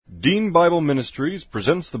Dean Bible Ministries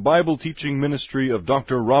presents the Bible teaching ministry of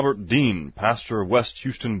Dr. Robert Dean, pastor of West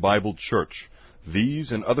Houston Bible Church.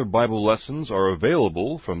 These and other Bible lessons are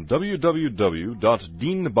available from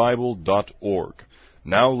www.deanbible.org.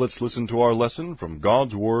 Now let's listen to our lesson from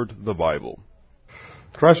God's Word, the Bible.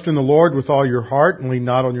 Trust in the Lord with all your heart and lean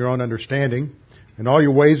not on your own understanding. In all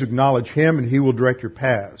your ways acknowledge Him, and He will direct your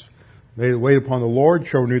paths. They that wait upon the Lord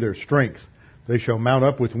shall renew their strength. They shall mount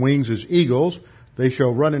up with wings as eagles. They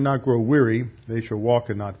shall run and not grow weary. They shall walk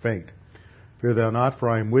and not faint. Fear thou not, for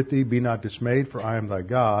I am with thee. Be not dismayed, for I am thy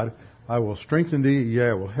God. I will strengthen thee, yea,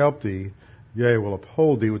 I will help thee. Yea, I will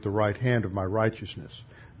uphold thee with the right hand of my righteousness.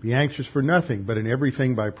 Be anxious for nothing, but in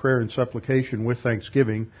everything by prayer and supplication with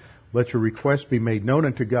thanksgiving, let your requests be made known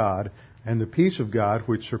unto God, and the peace of God,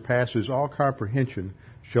 which surpasses all comprehension,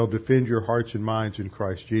 shall defend your hearts and minds in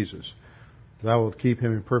Christ Jesus. Thou wilt keep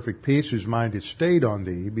him in perfect peace, whose mind is stayed on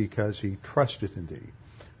thee, because he trusteth in thee.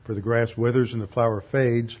 For the grass withers and the flower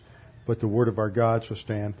fades, but the word of our God shall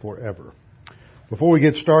stand forever. Before we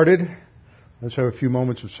get started, let's have a few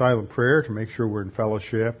moments of silent prayer to make sure we're in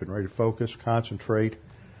fellowship and ready to focus, concentrate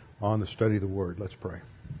on the study of the Word. Let's pray.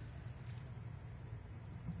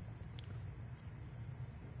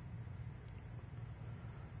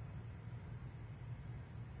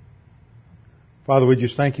 Father, we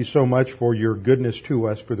just thank you so much for your goodness to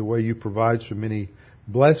us, for the way you provide so many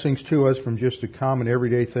blessings to us from just the common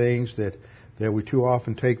everyday things that we too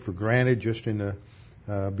often take for granted, just in the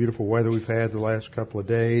beautiful weather we've had the last couple of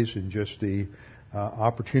days, and just the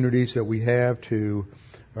opportunities that we have to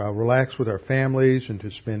relax with our families and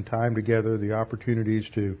to spend time together, the opportunities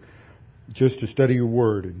to study your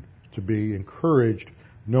Word and to be encouraged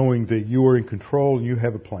knowing that you are in control and you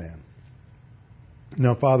have a plan.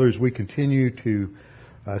 Now, Father, as we continue to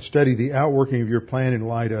study the outworking of your plan in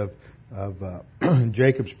light of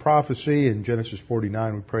Jacob's prophecy in Genesis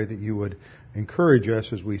 49, we pray that you would encourage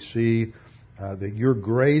us as we see that your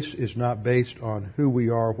grace is not based on who we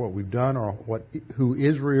are, what we've done, or who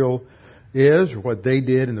Israel is, or what they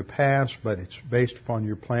did in the past, but it's based upon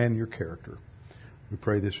your plan and your character. We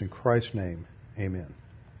pray this in Christ's name. Amen.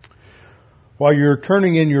 While you're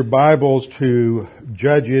turning in your Bibles to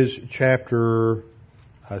Judges chapter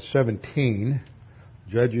 17,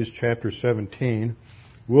 Judges chapter 17,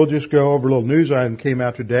 we'll just go over a little news item that came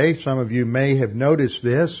out today. Some of you may have noticed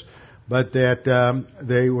this, but that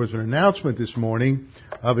there was an announcement this morning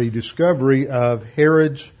of a discovery of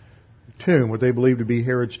Herod's tomb, what they believe to be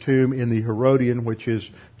Herod's tomb in the Herodian, which is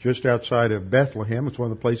just outside of Bethlehem. It's one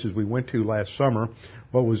of the places we went to last summer.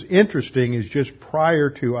 What was interesting is just prior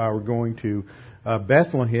to our going to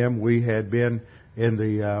Bethlehem, we had been in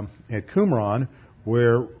the at Qumran,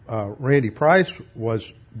 where Randy Price was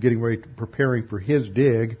getting ready, preparing for his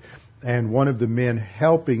dig, and one of the men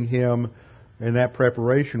helping him in that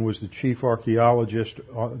preparation was the chief archaeologist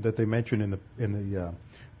that they mentioned in the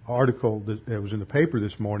article that was in the paper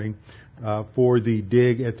this morning for the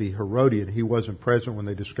dig at the Herodian. He wasn't present when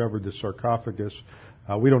they discovered the sarcophagus.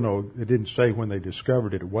 We don't know. It didn't say when they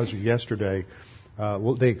discovered it. It wasn't yesterday.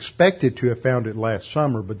 They expected to have found it last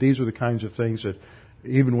summer, but these are the kinds of things that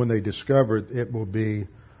even when they discover it, it will be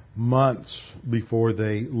months before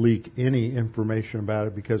they leak any information about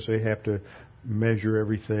it, because they have to measure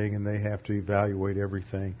everything and they have to evaluate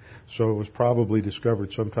everything. So it was probably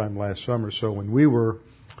discovered sometime last summer. So when we were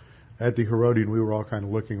at the Herodian, we were all kind of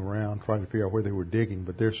looking around trying to figure out where they were digging,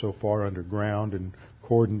 but they're so far underground and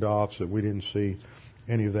cordoned off that we didn't see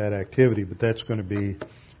any of that activity. But that's going to be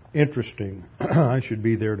interesting. I should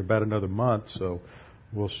be there in about another month, so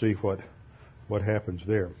we'll see what happens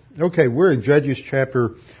there. Okay, we're in Judges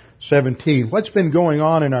chapter 17. What's been going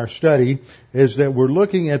on in our study is that we're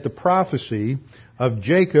looking at the prophecy of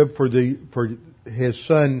Jacob for his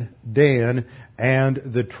son Dan and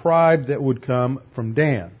the tribe that would come from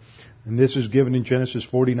Dan. And this is given in Genesis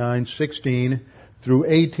 49:16 through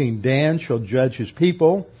 18. Dan shall judge his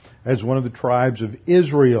people as one of the tribes of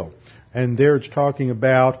Israel. And there it's talking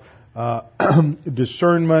about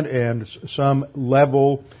discernment and some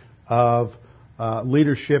level of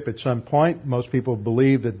leadership at some point. Most people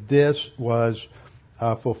believe that this was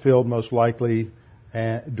fulfilled most likely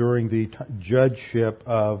during the judgeship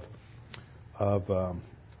of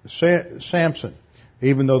Samson.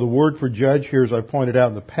 Even though the word for judge here, as I pointed out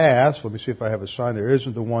in the past, let me see if I have a sign there,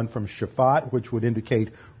 isn't the one from Shaphat, which would indicate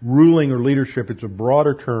ruling or leadership. It's a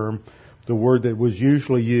broader term, the word that was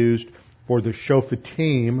usually used for the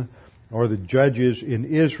Shophatim, or the judges in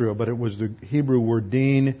Israel, but it was the Hebrew word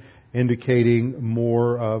din, indicating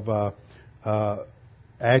more of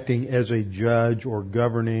acting as a judge or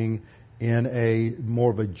governing in a more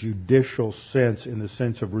of a judicial sense, in the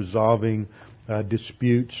sense of resolving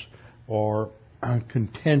disputes or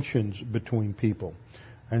contentions between people.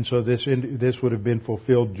 And so this would have been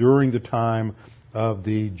fulfilled during the time of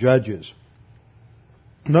the judges.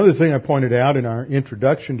 Another thing I pointed out in our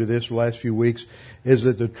introduction to this the last few weeks is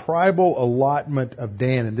that the tribal allotment of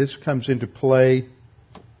Dan, and this comes into play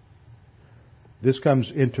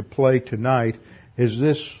tonight, is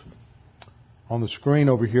this on the screen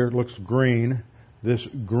over here. It looks green. This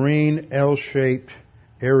green L-shaped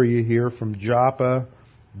area here from Joppa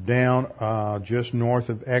down just north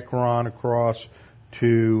of Ekron across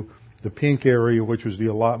to the pink area, which was the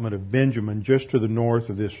allotment of Benjamin, just to the north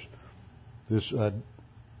of this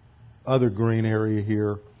other green area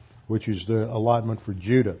here, which is the allotment for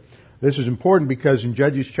Judah. This is important because in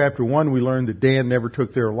Judges chapter 1 we learned that Dan never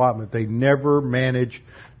took their allotment. They never managed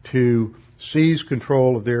to seize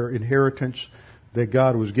control of their inheritance that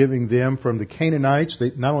God was giving them from the Canaanites.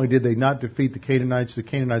 Not only did they not defeat the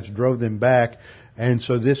Canaanites drove them back. And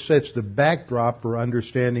so this sets the backdrop for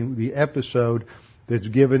understanding the episode that's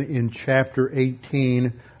given in chapter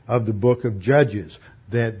 18 of the book of Judges.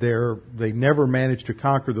 That they never managed to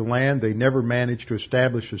conquer the land. They never managed to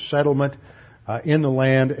establish a settlement in the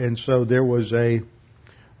land. And so there was a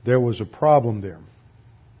problem there.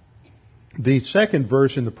 The second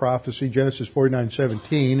verse in the prophecy, Genesis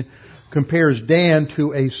 49:17, compares Dan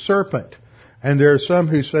to a serpent. And there are some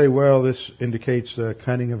who say, well, this indicates the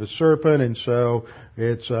cunning of a serpent, and so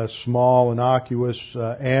it's a small, innocuous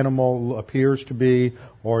animal, appears to be,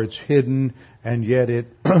 or it's hidden, and yet it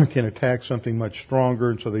can attack something much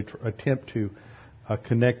stronger, and so they attempt to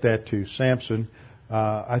connect that to Samson.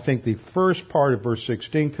 I think the first part of verse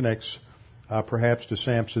 16 connects perhaps to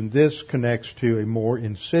Samson. This connects to a more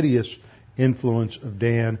insidious influence of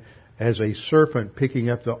Dan as a serpent,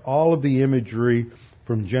 picking up all of the imagery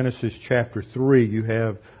from Genesis chapter 3. You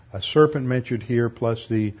have a serpent mentioned here, plus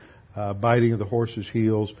the biting of the horse's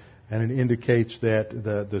heels, and it indicates that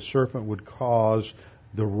the serpent would cause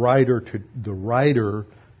the rider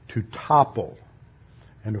to topple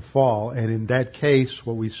and to fall. And in that case,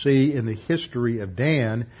 what we see in the history of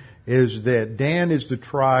Dan is that Dan is the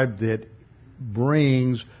tribe that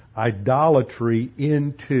brings idolatry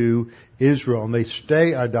into Israel, and they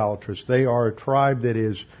stay idolatrous. They are a tribe that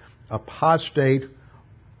is apostate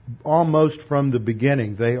almost from the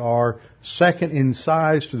beginning. They are second in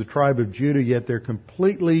size to the tribe of Judah, yet they're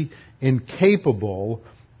completely incapable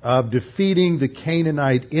of defeating the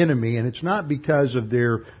Canaanite enemy, and it's not because of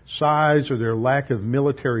their size or their lack of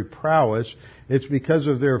military prowess. It's because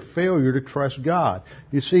of their failure to trust God.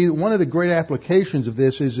 You see, one of the great applications of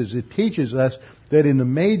this is it teaches us that in the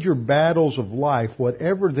major battles of life,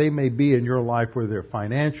 whatever they may be in your life, whether they're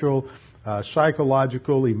financial,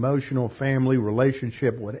 psychological, emotional, family,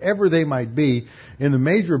 relationship, whatever they might be, in the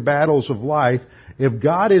major battles of life, if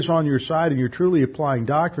God is on your side and you're truly applying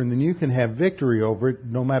doctrine, then you can have victory over it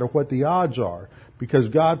no matter what the odds are, because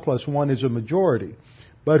God plus one is a majority.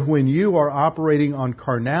 But when you are operating on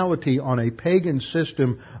carnality, on a pagan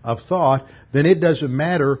system of thought, then it doesn't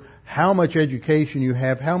matter how much education you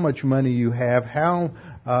have, how much money you have, how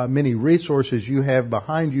many resources you have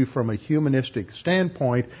behind you from a humanistic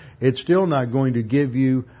standpoint. It's still not going to give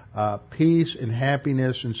you peace and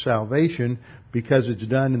happiness and salvation, because it's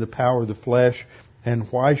done in the power of the flesh. And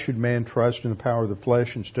why should man trust in the power of the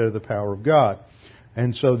flesh instead of the power of God?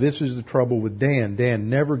 And so this is the trouble with Dan. Dan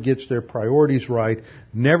never gets their priorities right,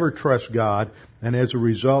 never trusts God, and as a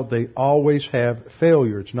result, they always have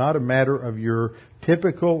failure. It's not a matter of your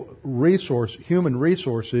typical human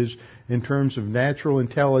resources in terms of natural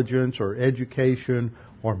intelligence or education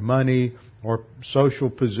or money or social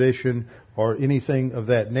position or anything of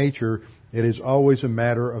that nature. It is always a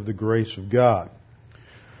matter of the grace of God.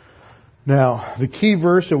 Now, the key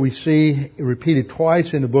verse that we see repeated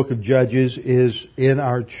twice in the book of Judges is in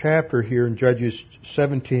our chapter here in Judges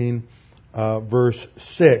 17, verse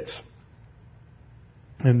 6.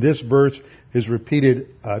 And this verse is repeated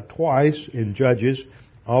twice in Judges,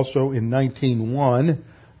 also in 19:1.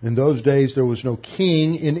 In those days there was no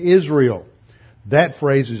king in Israel. That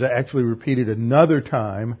phrase is actually repeated another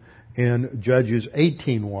time in Judges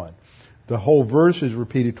 18:1. The whole verse is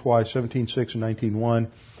repeated twice, 17:6 and 19:1.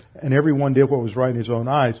 And everyone did what was right in his own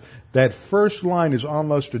eyes. That first line is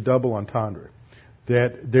almost a double entendre.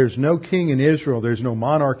 That there's no king in Israel, there's no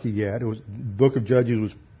monarchy yet. The book of Judges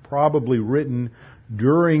was probably written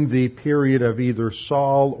during the period of either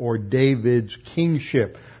Saul or David's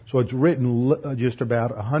kingship. So it's written just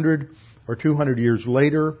about 100 or 200 years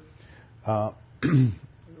later,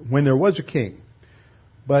 when there was a king.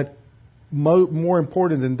 But more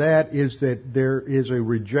important than that is that there is a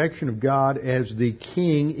rejection of God as the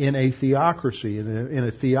king in a theocracy. In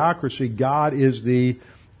a theocracy, God is the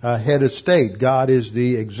head of state. God is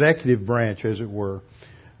the executive branch, as it were.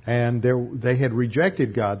 And they had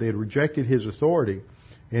rejected God. They had rejected His authority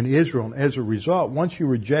in Israel. And as a result, once you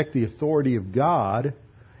reject the authority of God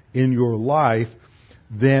in your life,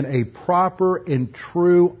 then a proper and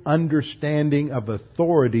true understanding of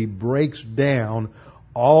authority breaks down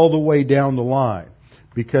all the way down the line.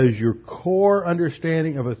 Because your core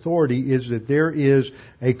understanding of authority is that there is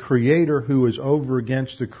a creator who is over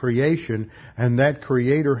against the creation, and that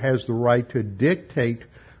creator has the right to dictate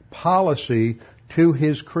policy to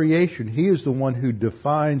his creation. He is the one who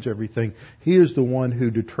defines everything. He is the one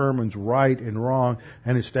who determines right and wrong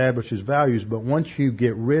and establishes values. But once you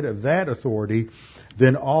get rid of that authority,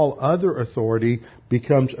 then all other authority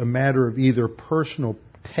becomes a matter of either personal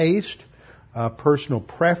taste, personal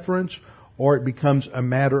preference, or it becomes a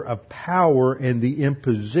matter of power and the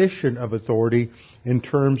imposition of authority in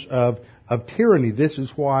terms of tyranny. This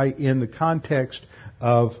is why in the context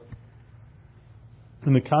of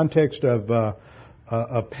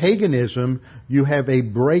paganism, you have a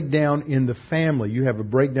breakdown in the family. You have a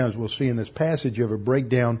breakdown, as we'll see in this passage, you have a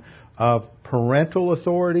breakdown of parental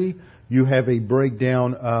authority. You have a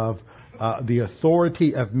breakdown of the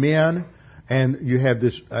authority of men. And you have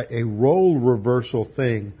a role reversal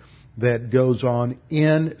thing that goes on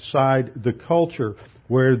inside the culture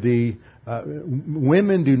where the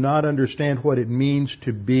women do not understand what it means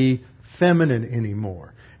to be feminine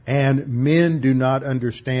anymore. And men do not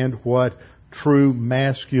understand what true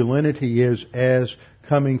masculinity is as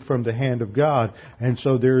coming from the hand of God. And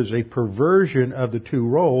so there is a perversion of the two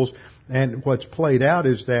roles. And what's played out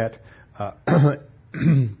is that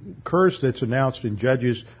curse that's announced in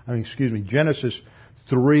Genesis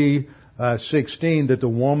 3:16, that the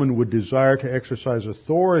woman would desire to exercise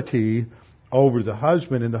authority over the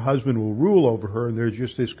husband, and the husband will rule over her. And there's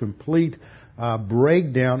just this complete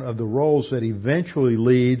breakdown of the roles that eventually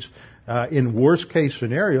leads, in worst case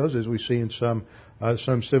scenarios, as we see in some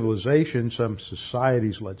civilizations, some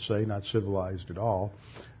societies, let's say, not civilized at all,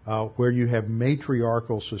 where you have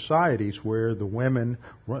matriarchal societies where the women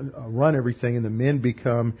run everything and the men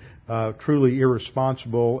become truly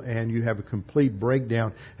irresponsible, and you have a complete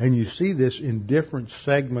breakdown. And you see this in different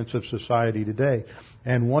segments of society today.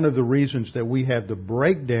 And one of the reasons that we have the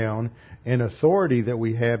breakdown in authority that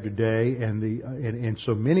we have today, and in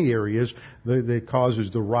so many areas, that causes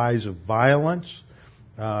the rise of violence,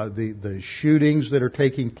 the shootings that are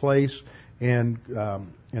taking place in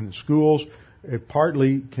the schools. It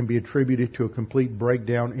partly can be attributed to a complete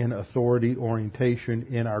breakdown in authority orientation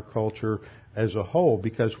in our culture as a whole,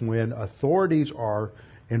 because when authorities are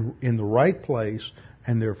in the right place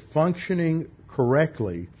and they're functioning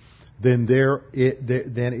correctly, then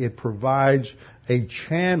it provides a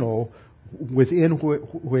channel within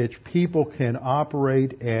which people can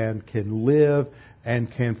operate and can live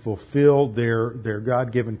and can fulfill their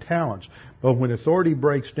God-given talents. But when authority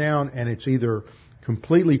breaks down and it's either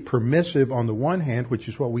completely permissive on the one hand, which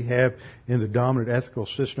is what we have in the dominant ethical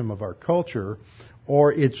system of our culture,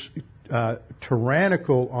 or it's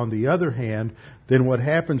tyrannical on the other hand, then what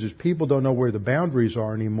happens is people don't know where the boundaries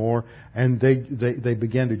are anymore, and they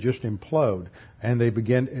begin to just implode, and they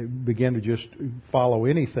begin to just follow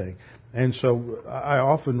anything. And so I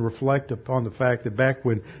often reflect upon the fact that back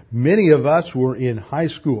when many of us were in high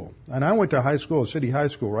school, and I went to high school, a city high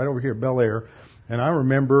school right over here at Bel Air, and I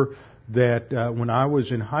remember that when I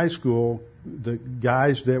was in high school, the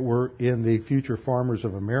guys that were in the Future Farmers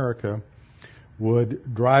of America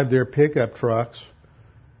would drive their pickup trucks,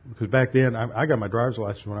 because back then, I got my driver's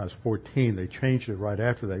license when I was 14. They changed it right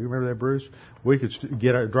after that. You remember that, Bruce? We could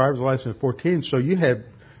get our driver's license at 14, so you had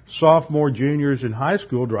sophomore, juniors in high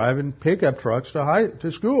school driving pickup trucks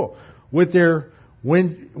to school with their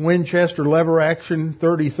Winchester lever action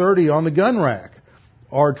 30-30 on the gun rack,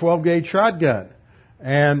 or 12-gauge shotgun.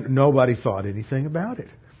 And nobody thought anything about it.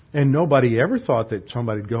 And nobody ever thought that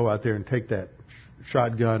somebody would go out there and take that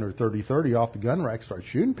shotgun or 30-30 off the gun rack and start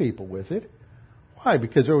shooting people with it. Why?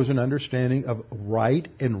 Because there was an understanding of right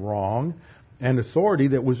and wrong and authority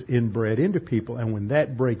that was inbred into people. And when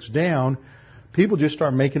that breaks down, people just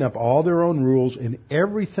start making up all their own rules, and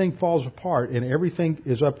everything falls apart, and everything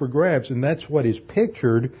is up for grabs. And that's what is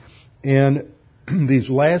pictured in these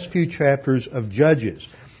last few chapters of Judges.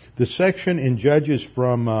 The section in Judges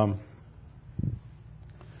from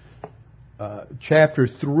chapter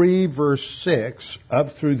 3, verse 6,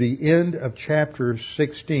 up through the end of chapter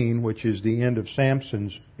 16, which is the end of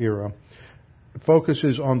Samson's era,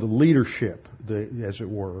 focuses on the leadership, as it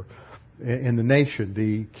were. in the nation,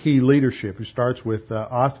 the key leadership. It starts with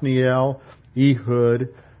Othniel, Ehud,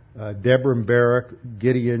 Deborah and Barak,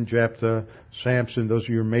 Gideon, Jephthah, Samson. Those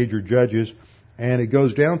are your major judges. And it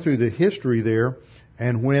goes down through the history there.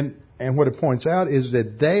 And what it points out is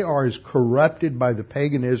that they are as corrupted by the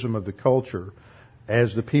paganism of the culture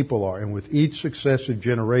as the people are. And with each successive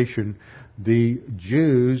generation, the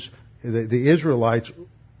Jews, the Israelites'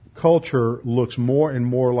 culture looks more and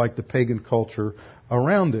more like the pagan culture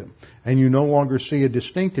around them. And you no longer see a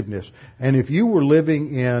distinctiveness. And if you were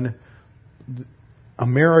living in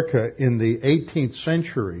America in the 18th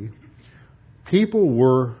century, people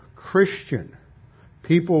were Christian.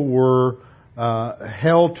 People were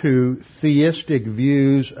held to theistic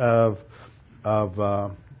views of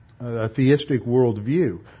a theistic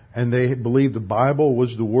worldview. And they believed the Bible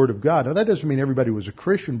was the Word of God. Now, that doesn't mean everybody was a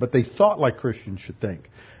Christian, but they thought like Christians should think.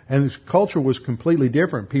 And this culture was completely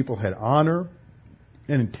different. People had honor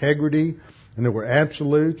and integrity, and there were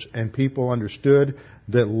absolutes, and people understood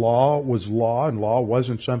that law was law, and law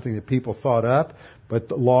wasn't something that people thought up, but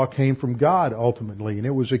the law came from God ultimately, and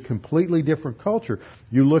it was a completely different culture.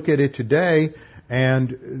 You look at it today,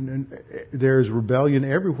 and there's rebellion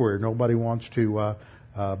everywhere. Nobody wants to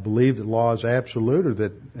believe that law is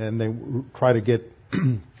absolute, and they try to get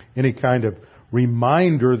any kind of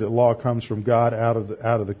reminder that law comes from God out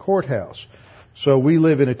of the courthouse. So we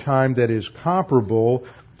live in a time that is comparable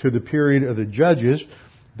to the period of the judges,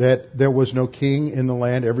 that there was no king in the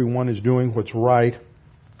land. Everyone is doing what's right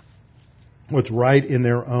in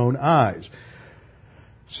their own eyes.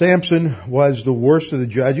 Samson was the worst of the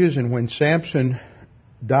judges, and when Samson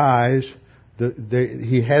dies,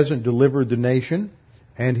 he hasn't delivered the nation,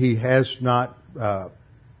 and he has not.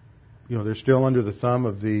 They're still under the thumb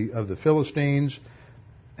of the Philistines,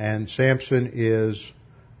 and Samson is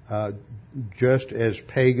just as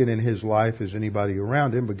pagan in his life as anybody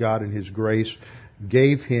around him. But God, in His grace,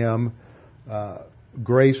 gave him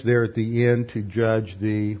grace there at the end to judge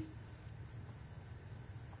the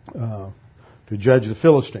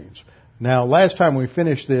Philistines. Now, last time we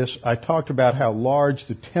finished this, I talked about how large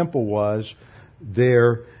the temple was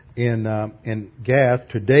there in Gath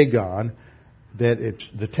to Dagon. That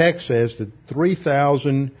the text says that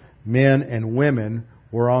 3,000 men and women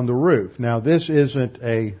were on the roof. Now, this isn't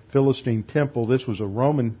a Philistine temple. This was a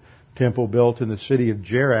Roman temple built in the city of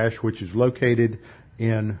Jerash, which is located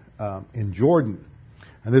in Jordan.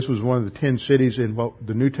 And this was one of the 10 cities in what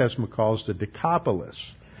the New Testament calls the Decapolis.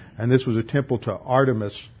 And this was a temple to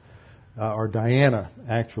Artemis, or Diana,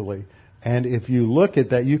 actually. And if you look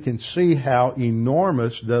at that, you can see how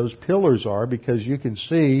enormous those pillars are, because you can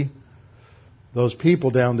see those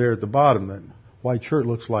people down there at the bottom. That white shirt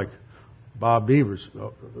looks like Bob Beavers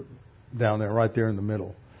down there, right there in the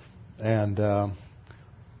middle. And I'm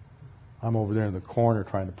over there in the corner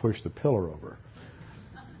trying to push the pillar over.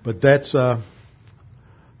 But that's what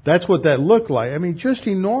that looked like. I mean, just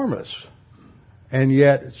enormous. And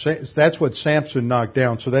yet, that's what Samson knocked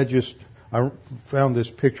down. So I found this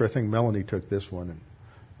picture. I think Melanie took this one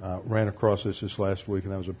and ran across this last week,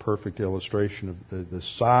 and that was a perfect illustration of the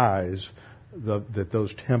size that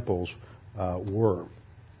those temples were.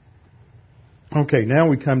 Okay, now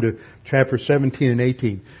we come to chapter 17 and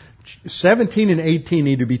 18. 17 and 18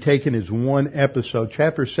 need to be taken as one episode.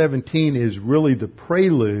 Chapter 17 is really the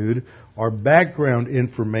prelude or background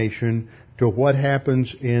information to what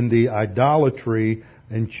happens in the idolatry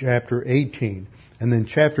in chapter 18. And then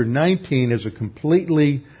chapter 19 is a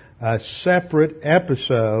completely separate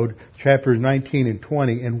episode, chapters 19 and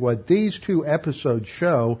 20. And what these two episodes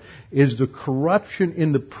show is the corruption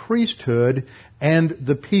in the priesthood and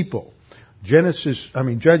the people.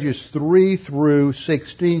 Judges 3 through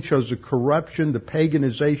 16 shows the corruption, the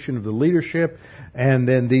paganization of the leadership, and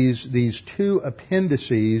then these two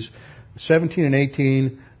appendices, 17 and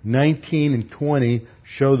 18, 19 and 20,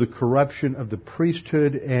 show the corruption of the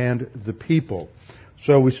priesthood and the people.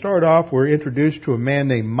 So we start off, we're introduced to a man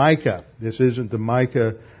named Micah. This isn't the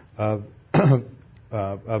Micah of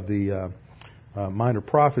the minor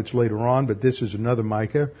prophets later on, but this is another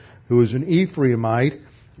Micah who is an Ephraimite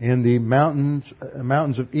in the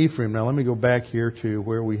mountains of Ephraim. Now let me go back here to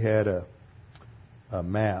where we had a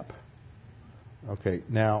map. Okay,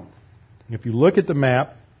 now if you look at the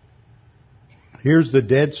map, here's the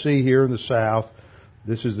Dead Sea here in the south.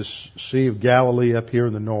 This is the Sea of Galilee up here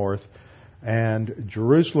in the north. And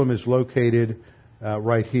Jerusalem is located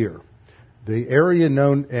right here. The area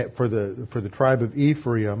known for the tribe of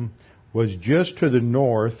Ephraim was just to the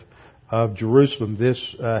north of Jerusalem.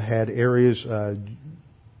 This had areas.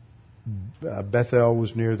 Bethel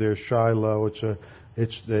was near there. Shiloh.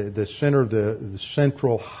 It's the center of the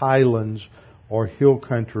central highlands or hill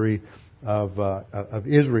country of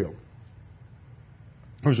Israel.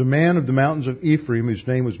 There was a man of the mountains of Ephraim whose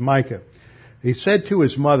name was Micah. He said to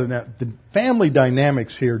his mother, now the family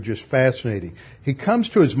dynamics here are just fascinating. He comes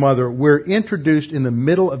to his mother, we're introduced in the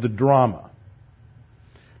middle of the drama.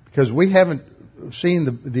 Because we haven't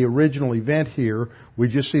seen the original event here, we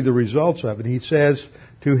just see the results of it. He says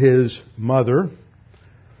to his mother,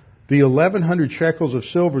 the 1,100 shekels of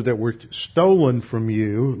silver that were stolen from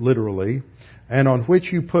you, literally, and on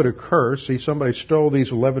which you put a curse. See, somebody stole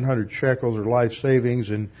these 1,100 shekels or life savings,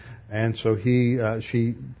 and so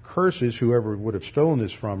she curses whoever would have stolen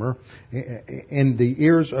this from her in the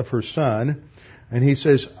ears of her son. And he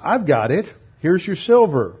says, I've got it. Here's your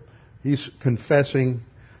silver. He's confessing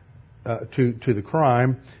to the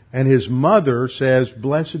crime. And his mother says,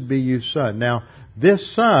 blessed be you, son. Now,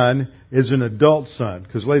 this son is an adult son,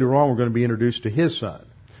 because later on we're going to be introduced to his son.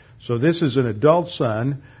 So this is an adult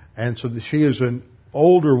son, and so she is an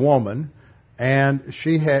older woman, and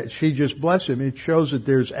she just blessed him. It shows that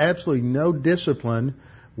there's absolutely no discipline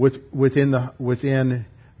within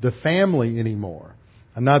the family anymore.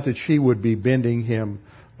 And not that she would be bending him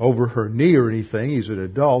over her knee or anything. He's an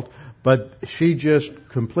adult, but she just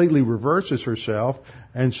completely reverses herself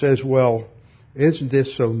and says, well, isn't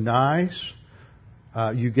this so nice?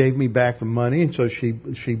 You gave me back the money. And so she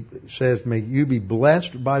says, may you be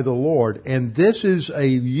blessed by the Lord. And this is a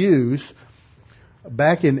use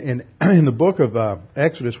back in the book of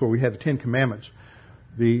Exodus, where we have the Ten Commandments.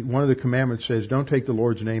 One of the commandments says, don't take the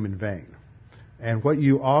Lord's name in vain. And what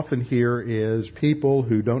you often hear is people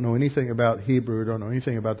who don't know anything about Hebrew, don't know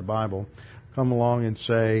anything about the Bible, come along and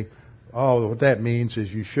say, oh, what that means is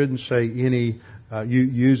you shouldn't say you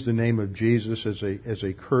use the name of Jesus as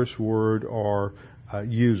a curse word, or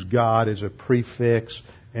use God as a prefix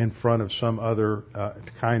in front of some other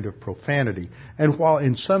kind of profanity. And while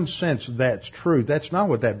in some sense that's true, that's not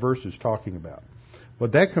what that verse is talking about.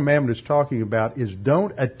 What that commandment is talking about is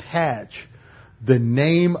don't attach the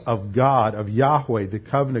name of God, of Yahweh, the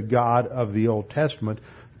covenant God of the Old Testament,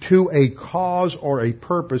 to a cause or a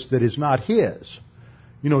purpose that is not His.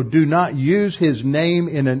 Do not use His name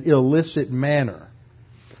in an illicit manner.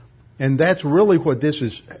 And that's really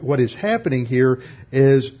what is happening here,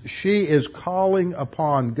 is she is calling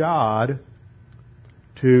upon God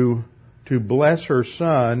to bless her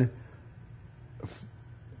son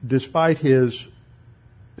despite his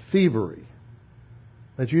thievery.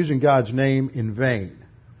 That's using God's name in vain.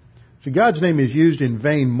 So God's name is used in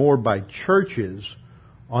vain more by churches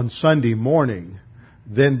on Sunday morning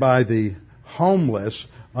than by the homeless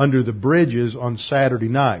under the bridges on Saturday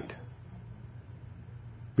night.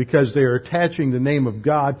 Because they are attaching the name of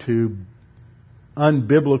God to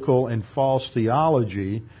unbiblical and false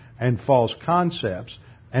theology and false concepts.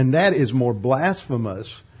 And that is more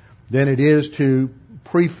blasphemous than it is to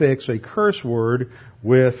prefix a curse word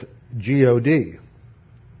with G-O-D.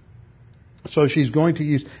 So she's going to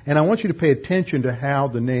use, and I want you to pay attention to how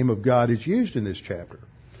the name of God is used in this chapter.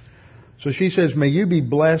 So she says, may you be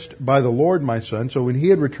blessed by the Lord, my son. So when he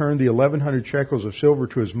had returned the 1,100 shekels of silver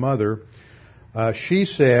to his mother, she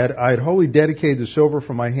said, I had wholly dedicated the silver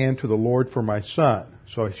from my hand to the Lord for my son.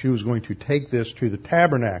 So she was going to take this to the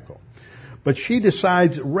tabernacle. But she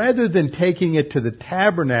decides, rather than taking it to the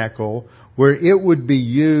tabernacle where it would be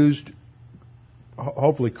used,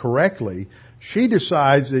 hopefully correctly, she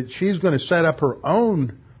decides that she's going to set up her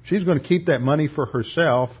own, she's going to keep that money for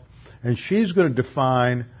herself, and she's going to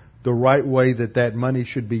define the right way that money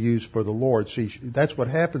should be used for the Lord. See, that's what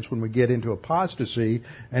happens when we get into apostasy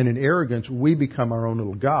and in arrogance. We become our own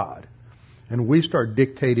little God, and we start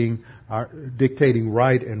dictating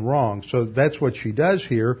right and wrong. So that's what she does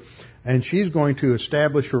here, and she's going to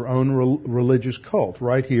establish her own religious cult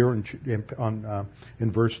right here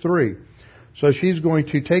in verse 3. So she's going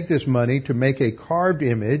to take this money to make a carved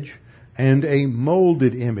image and a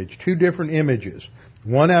molded image, two different images,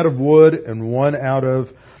 one out of wood and one out of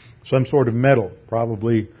some sort of metal,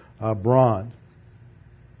 probably bronze.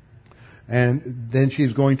 And then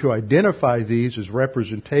she's going to identify these as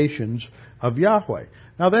representations of Yahweh.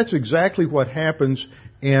 Now that's exactly what happens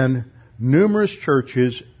in numerous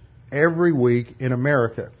churches every week in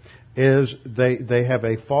America. Is they have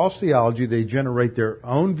a false theology, they generate their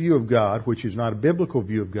own view of God, which is not a biblical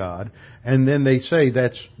view of God, and then they say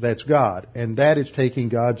that's God. And that is taking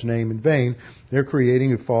God's name in vain. They're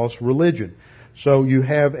creating a false religion. So you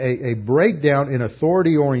have a breakdown in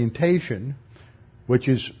authority orientation, which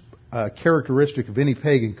is characteristic of any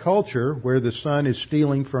pagan culture, where the son is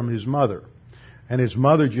stealing from his mother. And his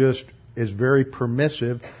mother just is very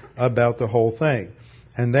permissive about the whole thing.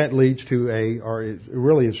 And that leads to it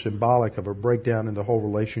really is symbolic of a breakdown in the whole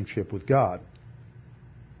relationship with God.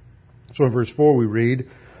 So in verse 4 we read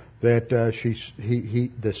that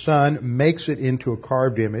the son makes it into a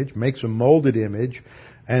carved image, makes a molded image,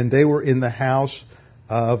 and they were in the house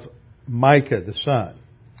of Micah, the son.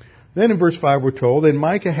 Then in verse 5 we're told, and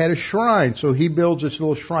Micah had a shrine, so he builds this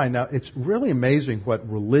little shrine. Now, it's really amazing what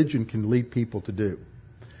religion can lead people to do.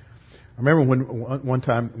 I remember one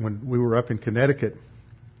time when we were up in Connecticut,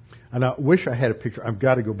 and I wish I had a picture. I've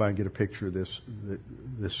got to go by and get a picture of this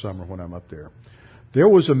summer when I'm up there. There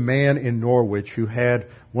was a man in Norwich who had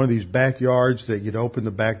one of these backyards that you'd open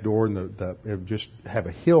the back door and it would just have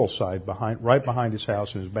a hillside right behind his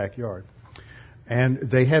house in his backyard. And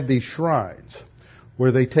they have these shrines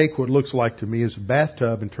where they take what looks like to me as a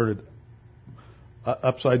bathtub and turn it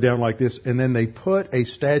upside down like this, and then they put a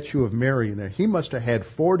statue of Mary in there. He must have had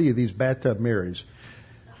 40 of these bathtub Marys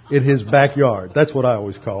in his backyard. That's what I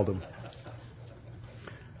always called them.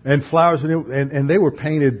 And flowers, and they were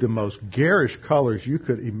painted the most garish colors you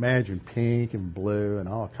could imagine, pink and blue and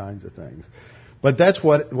all kinds of things. But that's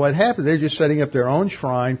what happened. They're just setting up their own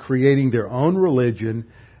shrine, creating their own religion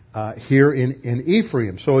here in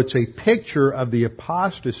Ephraim. So it's a picture of the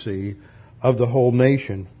apostasy of the whole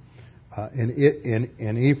nation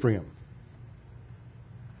in Ephraim.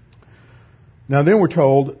 Now then we're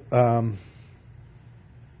told,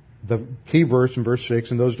 the key verse in verse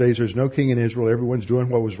 6, in those days there's no king in Israel, everyone's doing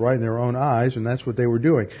what was right in their own eyes, and that's what they were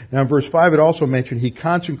doing. Now in verse 5 it also mentioned he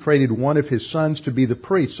consecrated one of his sons to be the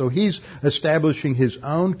priest. So he's establishing his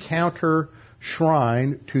own counter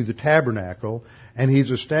shrine to the tabernacle, and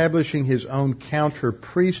he's establishing his own counter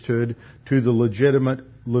priesthood to the legitimate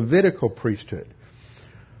Levitical priesthood.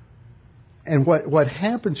 And what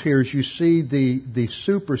happens here is you see the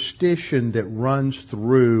superstition that runs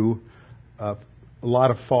through a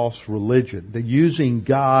lot of false religion. They're using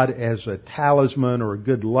God as a talisman or a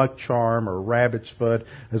good luck charm or a rabbit's foot.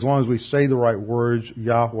 As long as we say the right words,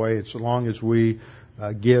 Yahweh, as long as we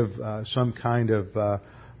give some kind of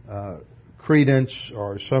credence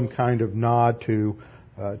or some kind of nod to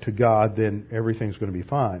God, then everything's going to be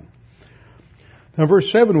fine. Now,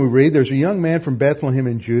 verse 7 we read, there's a young man from Bethlehem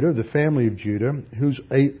in Judah, the family of Judah, who's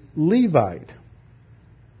a Levite.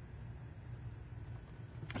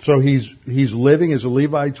 So he's living as the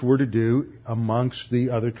Levites were to do amongst the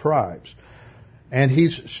other tribes. And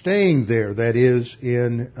he's staying there, that is,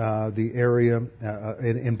 in the area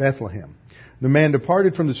in Bethlehem. The man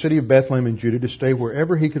departed from the city of Bethlehem in Judah to stay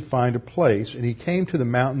wherever he could find a place, and he came to the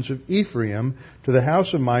mountains of Ephraim, to the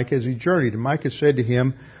house of Micah as he journeyed. And Micah said to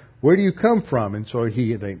him, "Where do you come from?" And so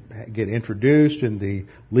they get introduced, and the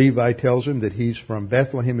Levite tells him that he's from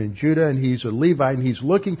Bethlehem in Judah, and he's a Levite, and he's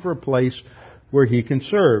looking for a place where he can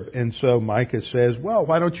serve. And so Micah says, well,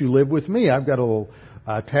 why don't you live with me? I've got a little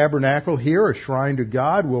tabernacle here, a shrine to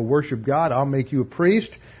God. We'll worship God. I'll make you a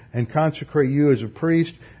priest and consecrate you as a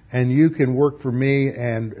priest, and you can work for me,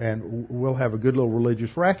 and we'll have a good little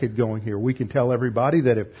religious racket going here. We can tell everybody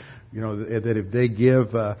that if they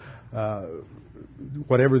give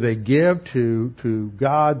whatever they give to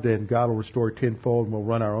God, then God will restore tenfold, and we'll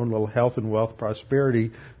run our own little health and wealth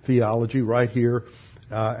prosperity theology right here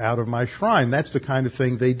out of my shrine. That's the kind of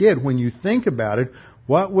thing they did. When you think about it,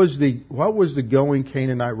 what was the going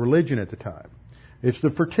Canaanite religion at the time? It's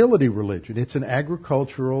the fertility religion. It's an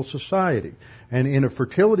agricultural society. And in a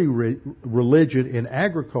fertility religion, in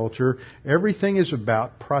agriculture, everything is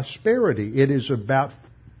about prosperity. It is about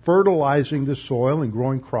fertilizing the soil and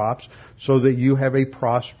growing crops so that you have a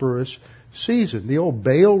prosperous season. The old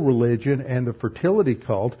Baal religion and the fertility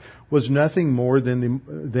cult was nothing more than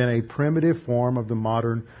a primitive form of the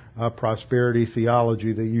modern prosperity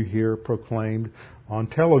theology that you hear proclaimed on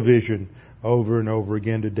television over and over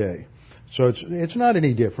again today. So it's not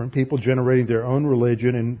any different. People generating their own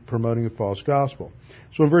religion and promoting a false gospel.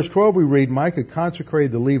 So in verse 12 we read, Micah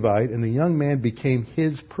consecrated the Levite, and the young man became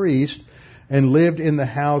his priest and lived in the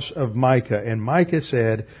house of Micah. And Micah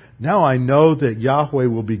said, now I know that Yahweh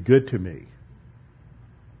will be good to me.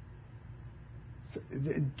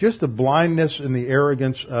 Just the blindness and the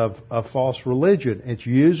arrogance of false religion. It's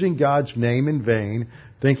using God's name in vain,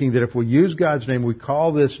 thinking that if we use God's name, we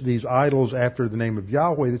call these idols after the name of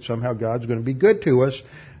Yahweh, that somehow God's going to be good to us,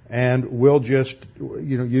 and we'll just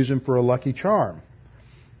use him for a lucky charm.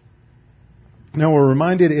 Now we're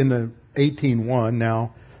reminded in the 18:1,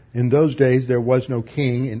 now in those days there was no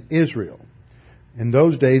king in Israel. In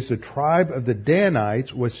those days the tribe of the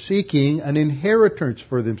Danites was seeking an inheritance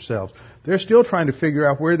for themselves. They're still trying to figure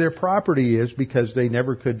out where their property is because they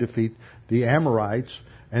never could defeat the Amorites.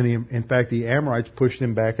 And in fact, the Amorites pushed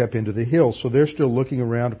them back up into the hills. So they're still looking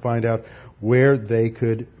around to find out where they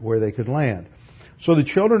could land. So the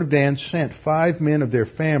children of Dan sent 5 men of their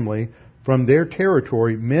family from their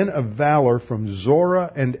territory men of valor from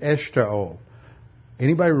Zorah and Eshtaol.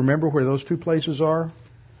 Anybody remember where those two places are?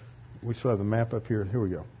 We still have the map up here. Here we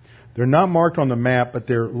go. They're not marked on the map, but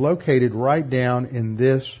they're located right down in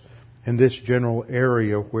this general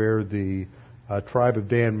area where the tribe of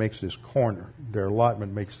Dan makes this corner. Their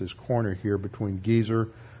allotment makes this corner here between Gezer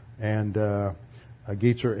and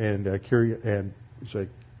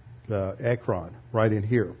Ekron, right in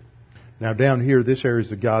here. Now down here, this area is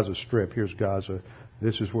the Gaza Strip. Here's Gaza.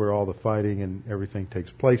 This is where all the fighting and everything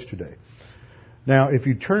takes place today. Now, if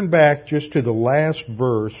you turn back just to the last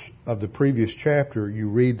verse of the previous chapter, you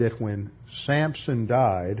read that when Samson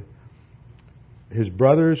died, his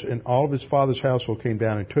brothers and all of his father's household came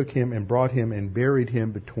down and took him and brought him and buried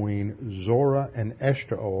him between Zorah and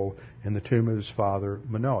Eshtaol in the tomb of his father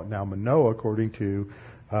Manoah. Now, Manoah, according to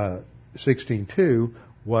 16:2,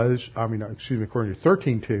 according to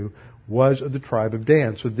 13:2, was of the tribe of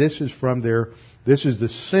Dan. So this is this is the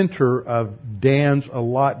center of Dan's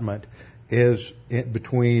allotment, is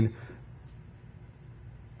between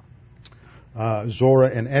Zorah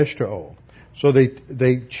and Eshtaol. So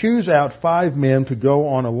they choose out 5 men to go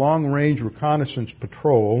on a long-range reconnaissance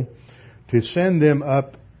patrol to send them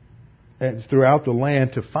up throughout the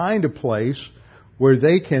land to find a place where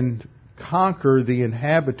they can conquer the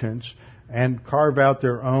inhabitants and carve out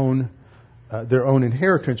their own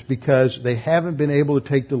inheritance, because they haven't been able to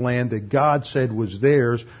take the land that God said was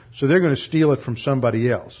theirs, so they're going to steal it from somebody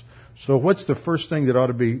else. So what's the first thing that ought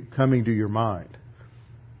to be coming to your mind?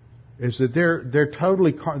 Is that they're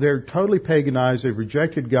totally paganized. They've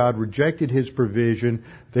rejected God, rejected His provision.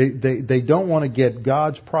 They don't want to get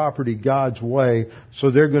God's property God's way, so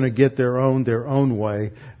they're going to get their own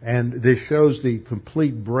way. And this shows the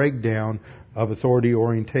complete breakdown of authority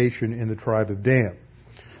orientation in the tribe of Dan.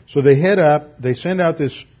 So they head up. They send out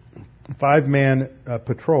this 5-man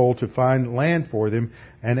patrol to find land for them.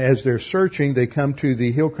 And as they're searching, they come to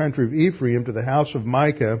the hill country of Ephraim, to the house of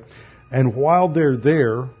Micah. And while they're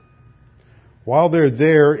there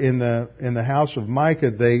in the house of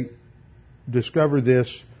Micah, they discover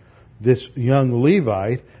this young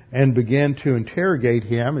Levite and begin to interrogate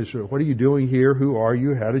him. He said, "What are you doing here? Who are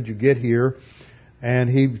you? How did you get here?" And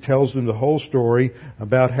he tells them the whole story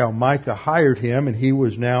about how Micah hired him, and he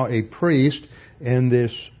was now a priest in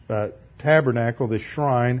this tabernacle, this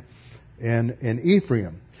shrine in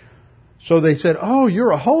Ephraim. So they said, "Oh,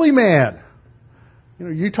 you're a holy man.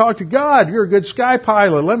 You talk to God. You're a good sky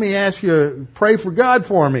pilot. Let me ask you, pray for God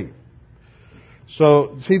for me."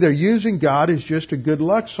 So, see, they're using God as just a good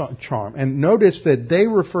luck charm. And notice that they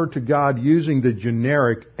refer to God using the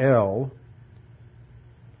generic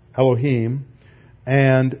Elohim,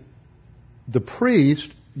 and the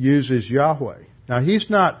priest uses Yahweh. Now, he's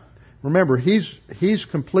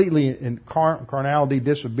completely in carnality,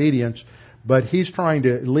 disobedience, but he's trying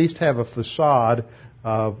to at least have a facade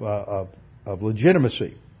of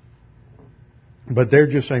legitimacy. But they're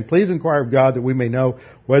just saying, "Please inquire of God that we may know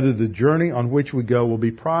whether the journey on which we go will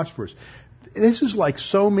be prosperous." This is like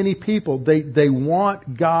so many people. They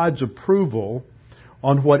want God's approval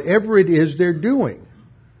on whatever it is they're doing.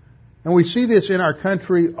 And we see this in our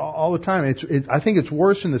country all the time. I think it's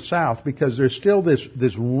worse in the South, because there's still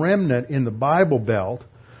this remnant in the Bible Belt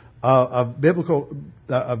of biblical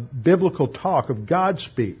talk, of God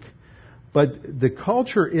speak. But the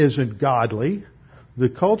culture isn't godly. The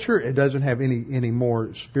culture, it doesn't have any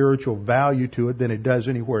more spiritual value to it than it does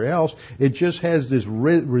anywhere else. It just has this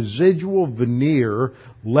residual veneer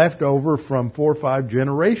left over from 4 or 5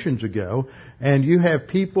 generations ago. And you have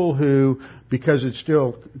people who, because it's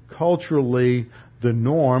still culturally the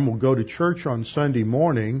norm, will go to church on Sunday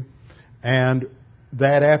morning, and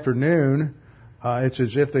that afternoon, it's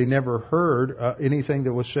as if they never heard anything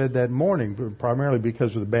that was said that morning, primarily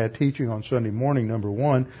because of the bad teaching on Sunday morning, number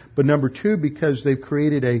one. But number two, because they've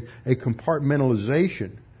created a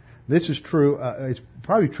compartmentalization. This is true, it's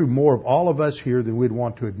probably true more of all of us here than we'd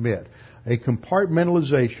want to admit. A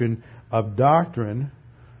compartmentalization of doctrine.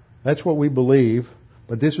 That's what we believe,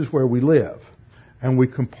 but this is where we live. And we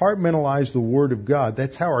compartmentalize the Word of God.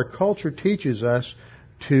 That's how our culture teaches us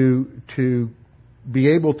to be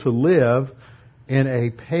able to live in a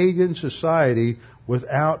pagan society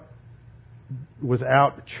without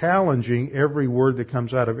challenging every word that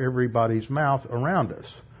comes out of everybody's mouth around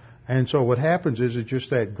us. And so what happens is it's just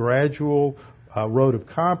that gradual road of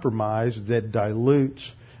compromise that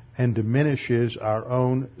dilutes and diminishes our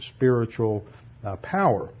own spiritual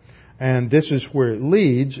power. And this is where it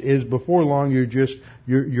leads, is before long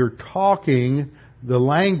you're talking the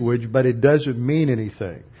language, but it doesn't mean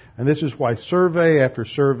anything. And this is why survey after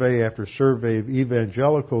survey after survey of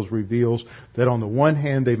evangelicals reveals that on the one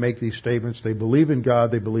hand they make these statements, they believe in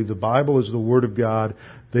God, they believe the Bible is the Word of God,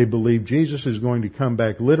 they believe Jesus is going to come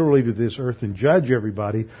back literally to this earth and judge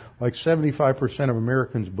everybody. Like 75% of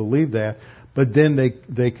Americans believe that. But then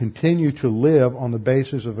they continue to live on the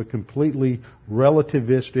basis of a completely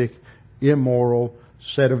relativistic, immoral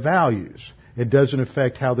set of values. It doesn't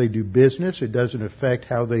affect how they do business. It doesn't affect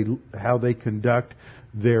how they conduct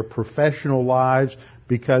their professional lives,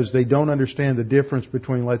 because they don't understand the difference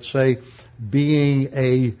between, let's say, being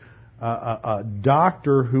a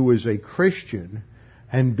doctor who is a Christian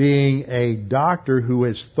and being a doctor who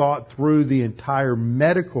has thought through the entire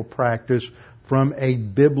medical practice from a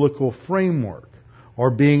biblical framework,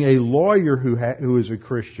 or being a lawyer who is a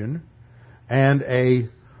Christian and a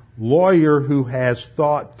lawyer who has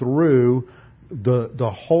thought through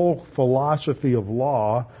the whole philosophy of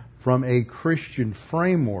law from a Christian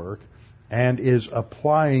framework and is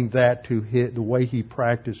applying that to the way he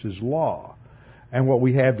practices law. And what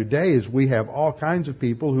we have today is we have all kinds of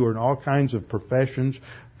people who are in all kinds of professions,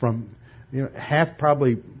 from half,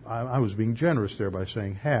 probably, I was being generous there by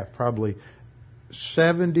saying half, probably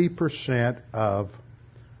 70% of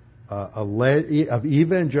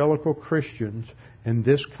evangelical Christians in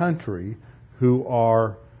this country who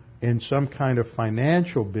are in some kind of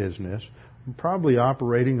financial business, probably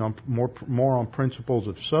operating on more on principles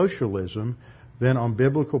of socialism than on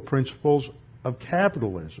biblical principles of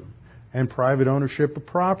capitalism and private ownership of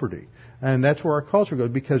property. And that's where our culture goes,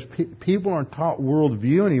 because people aren't taught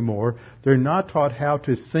worldview anymore. They're not taught how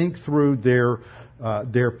to think through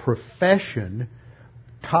their profession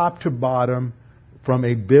top to bottom from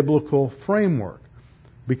a biblical framework.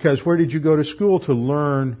 Because where did you go to school to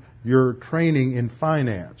learn your training in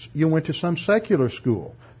finance? You went to some secular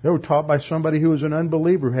school. They were taught by somebody who was an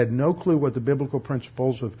unbeliever, who had no clue what the biblical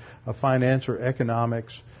principles of finance or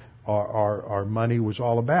economics or money was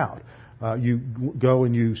all about. You go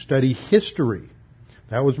and you study history.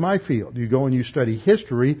 That was my field. You go and you study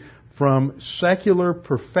history from secular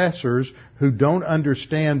professors who don't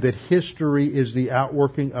understand that history is the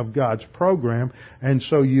outworking of God's program, and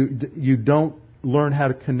so you don't learn how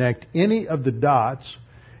to connect any of the dots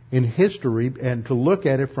in history and to look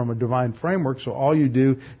at it from a divine framework. So all you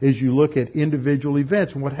do is you look at individual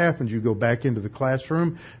events, and what happens? You go back into the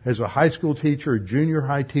classroom as a high school teacher, a junior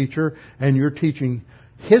high teacher, and you're teaching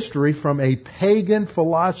history from a pagan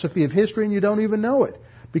philosophy of history, and you don't even know it,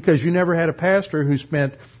 because you never had a pastor who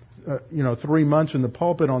spent 3 months in the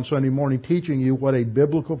pulpit on Sunday morning teaching you what a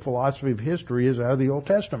biblical philosophy of history is out of the Old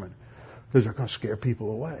Testament, because they're going to scare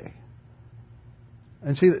people away.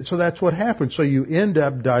 And see, so that's what happens. So you end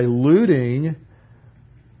up diluting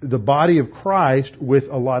the body of Christ with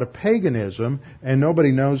a lot of paganism, and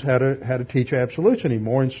nobody knows how to teach absolutes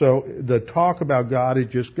anymore. And so the talk about God is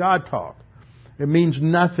just God talk. It means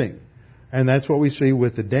nothing. And that's what we see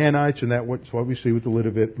with the Danites, and that's what we see with the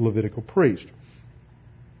Levitical priest.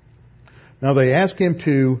 Now they ask him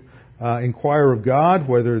to inquire of God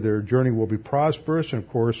whether their journey will be prosperous, and of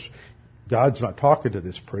course God's not talking to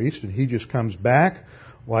this priest, and he just comes back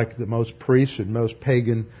like the most priests and most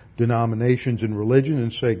pagan denominations and religion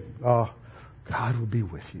and say, "Oh, God will be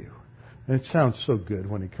with you." And it sounds so good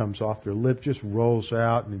when it comes off their lip, just rolls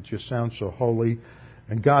out, and it just sounds so holy.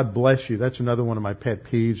 And God bless you. That's another one of my pet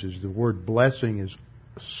peeves, is the word blessing is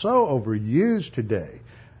so overused today.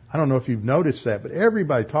 I don't know if you've noticed that, but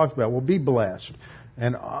everybody talks about, well, be blessed.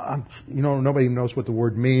 And, nobody even knows what the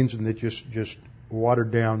word means, and it's just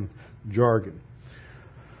watered down jargon.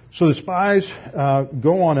 So the spies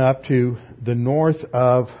go on up to the north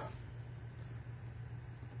of,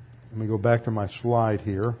 let me go back to my slide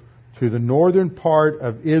here, to the northern part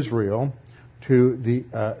of Israel, to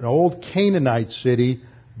an old Canaanite city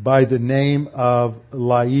by the name of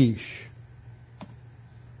Laish.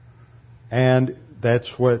 And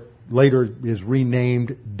that's what later is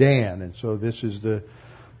renamed Dan. And so this is the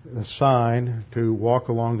sign to walk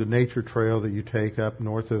along the nature trail that you take up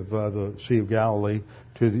north of the Sea of Galilee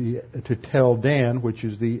to Tel Dan, which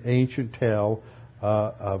is the ancient Tel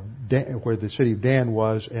of Dan, where the city of Dan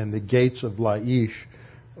was, and the gates of Laish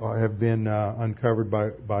have been uncovered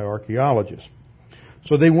by archaeologists.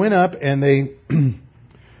 So they went up and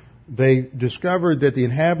they discovered that the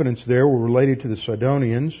inhabitants there were related to the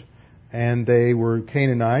Sidonians, and they were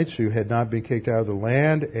Canaanites who had not been kicked out of the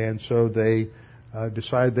land, and so they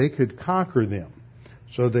decided they could conquer them.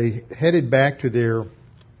 So they headed back to their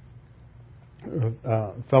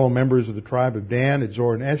fellow members of the tribe of Dan at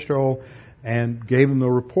Zor and Eshtaol and gave them the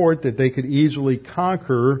report that they could easily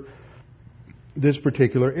conquer this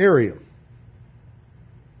particular area.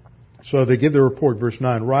 So they give the report, verse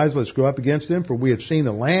 9, "Rise, let's go up against them, for we have seen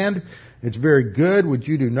the land. It's very good. Would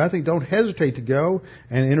you do nothing? Don't hesitate to go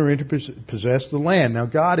and enter into possess the land." Now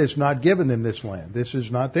God has not given them this land. This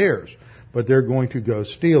is not theirs. But they're going to go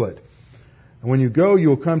steal it. "And when you go,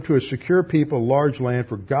 you'll come to a secure people, a large land,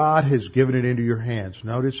 for God has given it into your hands."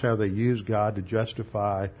 Notice how they use God to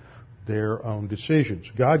justify their own decisions.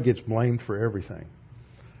 God gets blamed for everything.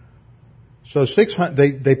 So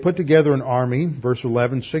they put together an army, verse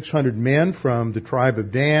 11, 600 men from the tribe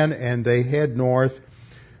of Dan, and they head north,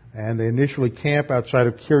 and they initially camp outside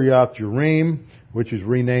of Kiriath Jearim, which is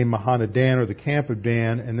renamed Mahanadan, or the camp of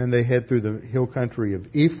Dan, and then they head through the hill country of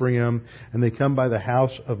Ephraim, and they come by the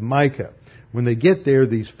house of Micah. When they get there,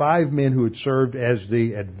 these 5 men who had served as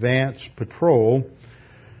the advance patrol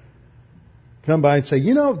come by and say,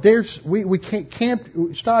 we can't camp,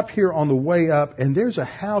 stop here on the way up, and there's a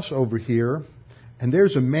house over here, and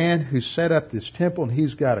there's a man who set up this temple, and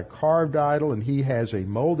he's got a carved idol, and he has a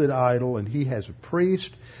molded idol, and he has a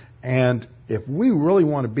priest, and if we really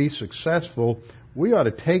want to be successful, we ought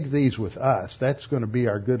to take these with us. That's going to be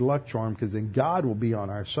our good luck charm, because then God will be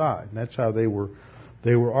on our side. And that's how they were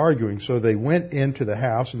arguing. So they went into the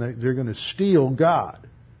house, and they're going to steal God.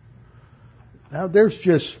 Now there's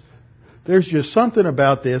just something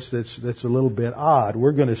about this that's a little bit odd.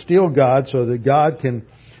 We're going to steal God so that God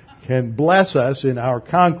can bless us in our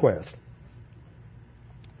conquest.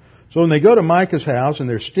 So when they go to Micah's house and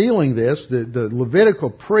they're stealing this, the Levitical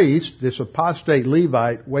priest, this apostate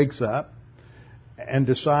Levite, wakes up and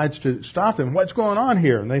decides to stop them. "What's going on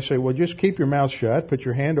here?" And they say, "Well, just keep your mouth shut, put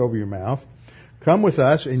your hand over your mouth, come with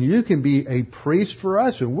us, and you can be a priest for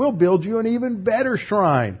us, and we'll build you an even better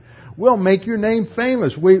shrine. We'll make your name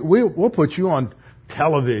famous. We'll put you on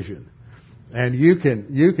television, and you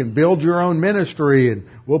can build your own ministry, and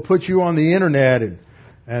we'll put you on the internet."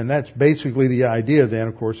 And that's basically the idea then,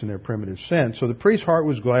 of course, in their primitive sense. So the priest's heart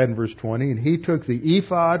was glad in verse 20, and he took the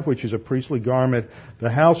ephod, which is a priestly garment, the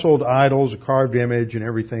household idols, a carved image and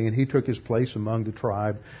everything, and he took his place among the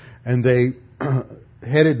tribe, and they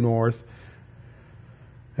headed north.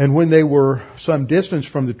 And when they were some distance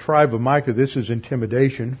from the tribe of Micah, this is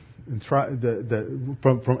intimidation,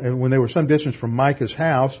 when they were some distance from Micah's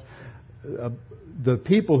house, the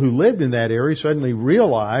people who lived in that area suddenly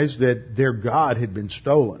realized that their God had been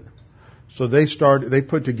stolen. So they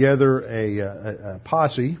put together a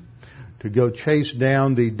posse to go chase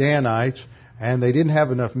down the Danites, and they didn't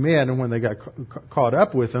have enough men, and when they got caught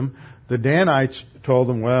up with them, the Danites told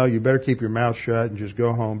them, "Well, you better keep your mouth shut and just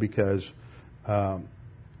go home, because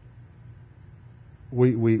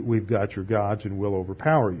we've got your gods and we'll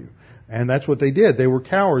overpower you." And that's what they did. They were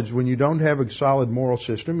cowards. When you don't have a solid moral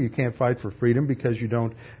system, you can't fight for freedom because you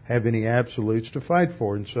don't have any absolutes to fight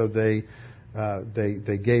for. And so they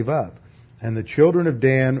gave up. And the children of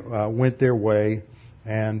Dan went their way.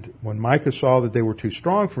 And when Micah saw that they were too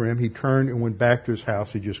strong for him, he turned and went back to his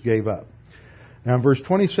house. He just gave up. Now in verse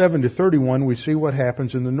 27 to 31, we see what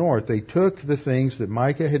happens in the north. They took the things that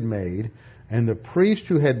Micah had made, and the priest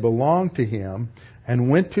who had belonged to him,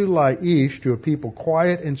 and went to Laish, to a people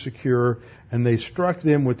quiet and secure, and they struck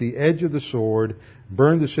them with the edge of the sword,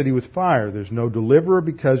 burned the city with fire. There's no deliverer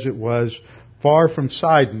because it was far from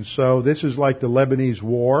Sidon. So this is like the Lebanese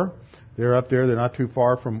war. They're up there. They're not too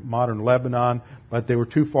far from modern Lebanon, but they were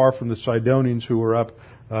too far from the Sidonians who were up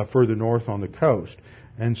further north on the coast.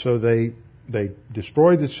 And so they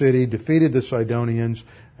destroyed the city, defeated the Sidonians,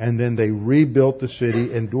 and then they rebuilt the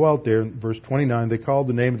city and dwelt there. In verse 29, they called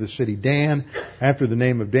the name of the city Dan, after the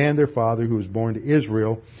name of Dan, their father, who was born to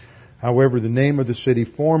Israel. However, the name of the city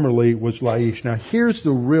formerly was Laish. Now, here's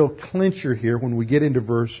the real clincher here when we get into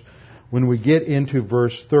verse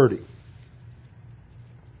 30.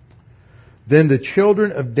 Then the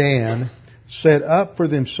children of Dan set up for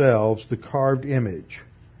themselves the carved image.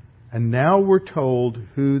 And now we're told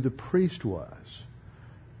who the priest was.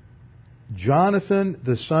 Jonathan,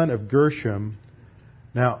 the son of Gershom.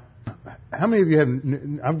 Now, how many of you have,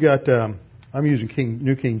 I'm using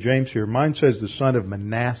New King James here. Mine says the son of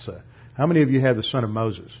Manasseh. How many of you have the son of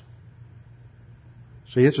Moses?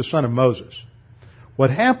 See, it's the son of Moses.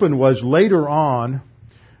 What happened was later on,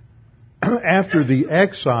 after the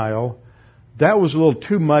exile, that was a little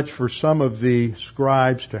too much for some of the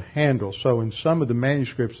scribes to handle. So in some of the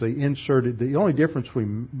manuscripts, they inserted, the only difference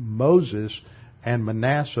between Moses and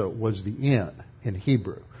Manasseh was the N in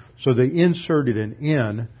Hebrew. So they inserted an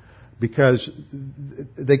N because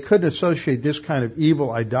they couldn't associate this kind of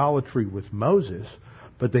evil idolatry with Moses,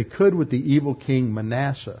 but they could with the evil king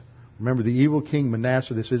Manasseh. Remember, the evil king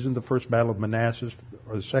Manasseh, this isn't the first battle of Manasseh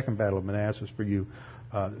or the second battle of Manasseh for you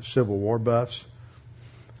Civil War buffs.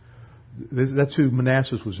 That's who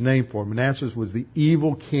Manasseh was named for. Manasseh was the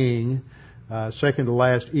evil king, second to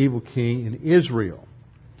last evil king in Israel.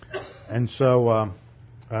 And so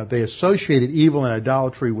they associated evil and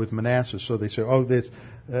idolatry with Manasseh. So they say, oh,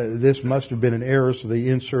 this must have been an error, so they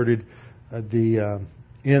inserted the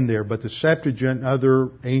in there. But the Septuagint and other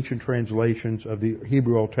ancient translations of the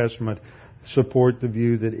Hebrew Old Testament support the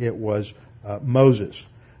view that it was Moses.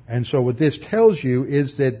 And so what this tells you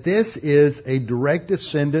is that this is a direct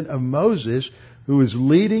descendant of Moses who is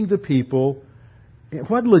leading the people.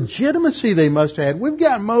 What legitimacy they must have had. We've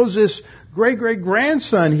got Moses'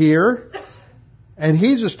 great-great-grandson here, and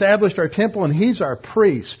he's established our temple, and he's our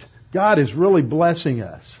priest. God is really blessing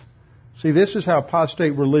us. See, this is how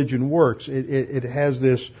apostate religion works. It has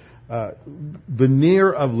this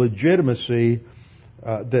veneer of legitimacy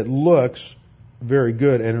that looks very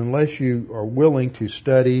good, and unless you are willing to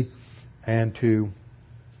study and to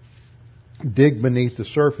dig beneath the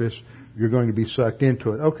surface, you're going to be sucked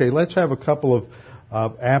into it. Okay, let's have a couple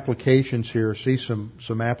of applications here, see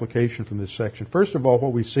some application from this section. First of all,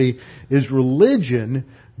 what we see is religion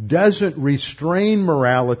doesn't restrain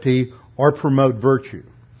morality or promote virtue.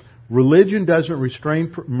 Religion doesn't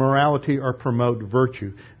restrain morality or promote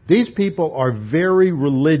virtue. These people are very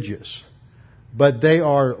religious, but they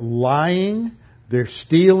are lying, they're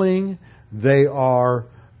stealing, they are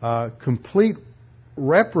complete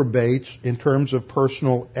reprobates in terms of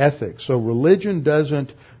personal ethics. So religion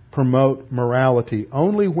doesn't promote morality.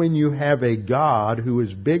 Only when you have a God who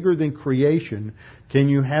is bigger than creation can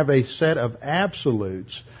you have a set of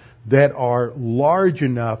absolutes that are large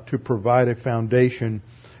enough to provide a foundation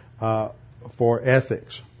for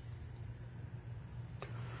ethics.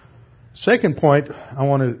 Second point I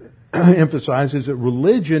want to emphasize is that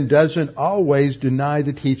religion doesn't always deny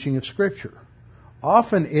the teaching of Scripture.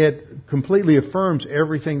 Often it completely affirms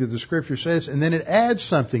everything that the Scripture says, and then it adds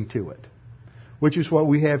something to it, which is what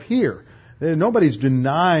we have here. Nobody's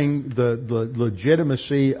denying the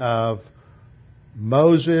legitimacy of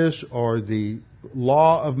Moses or the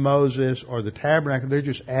law of Moses or the tabernacle. They're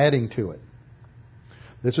just adding to it.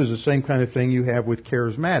 This is the same kind of thing you have with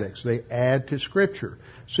charismatics. They add to Scripture.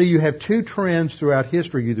 See, you have two trends throughout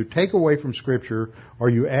history. You either take away from Scripture or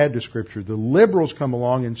you add to Scripture. The liberals come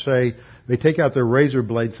along and say, they take out their razor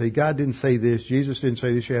blade, say, God didn't say this, Jesus didn't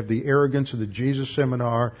say this. You have the arrogance of the Jesus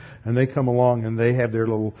Seminar, and they come along and they have their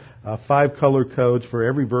little 5 color codes for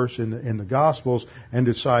every verse in the Gospels and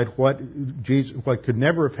decide what could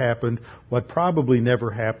never have happened, what probably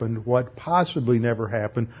never happened, what possibly never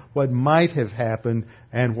happened, what might have happened,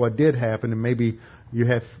 and what did happen. And maybe you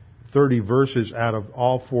have 30 verses out of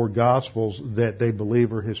all 4 Gospels that they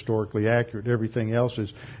believe are historically accurate. Everything else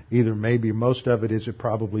is either maybe, most of it is it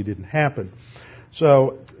probably didn't happen.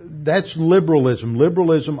 So that's liberalism.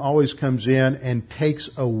 Liberalism always comes in and takes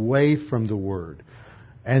away from the Word.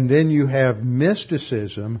 And then you have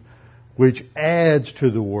mysticism, which adds to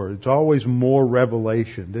the Word. It's always more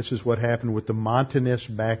revelation. This is what happened with the Montanists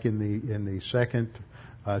back in the 2nd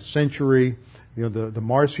century. You know, the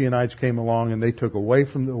Marcionites came along and they took away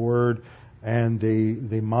from the Word, and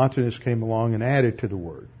the Montanists came along and added to the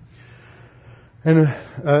Word. And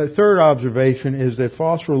a third observation is that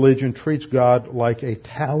false religion treats God like a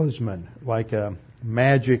talisman, like a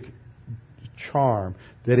magic charm,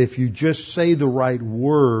 that if you just say the right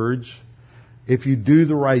words, if you do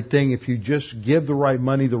the right thing, if you just give the right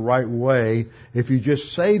money the right way, if you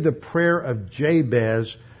just say the prayer of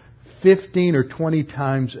Jabez 15 or 20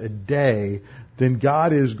 times a day, then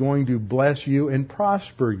God is going to bless you and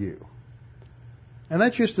prosper you. And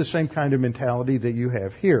that's just the same kind of mentality that you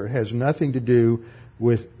have here. It has nothing to do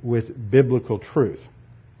with biblical truth.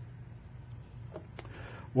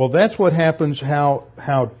 Well, that's what happens,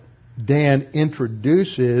 how Dan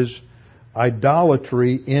introduces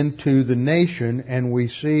idolatry into the nation, and we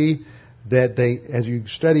see that as you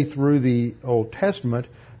study through the Old Testament,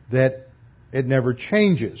 that it never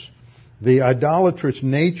changes. The idolatrous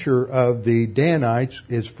nature of the Danites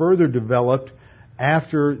is further developed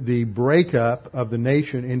after the breakup of the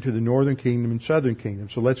nation into the northern kingdom and southern kingdom.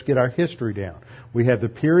 So let's get our history down. We have the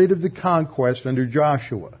period of the conquest under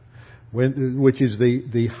Joshua, which is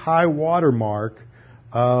the high water mark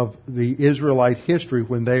of the Israelite history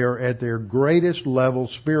when they are at their greatest level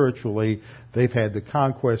spiritually. They've had the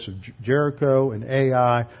conquest of Jericho and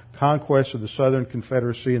Ai, conquest of the southern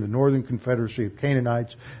confederacy and the northern confederacy of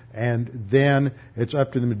Canaanites, and then it's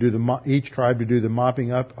up to them to do each tribe to do the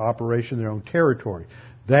mopping up operation in their own territory.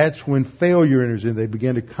 That's when failure enters in. They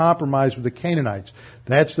begin to compromise with the Canaanites.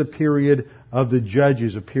 That's the period of the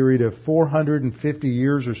Judges, a period of 450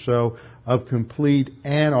 years or so of complete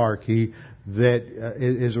anarchy. that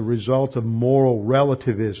is a result of moral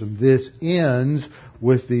relativism. This ends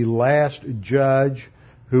with the last judge,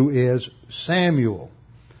 who is Samuel.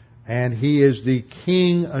 And he is the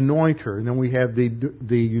king anointer. And then we have the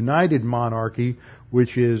united monarchy,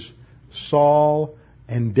 which is Saul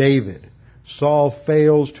and David. Saul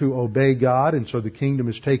fails to obey God, and so the kingdom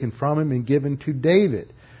is taken from him and given to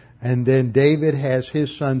David. And then David has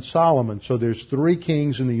his son Solomon. So there's 3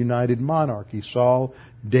 kings in the united monarchy: Saul,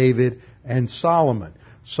 David, and Solomon.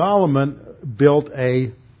 Solomon built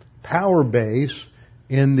a power base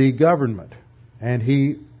in the government, and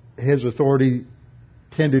his authority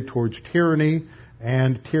tended towards tyranny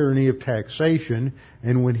and tyranny of taxation.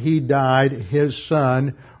 And when he died, his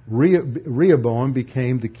son Rehoboam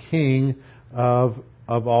became the king of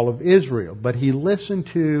all of Israel. But he listened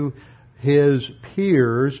to his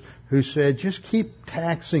peers who said, just keep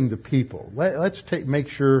taxing the people. Let's make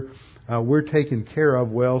sure we're taken care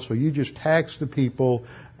of well, so you just tax the people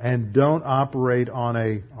and don't operate on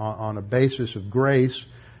a basis of grace.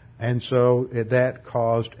 And so that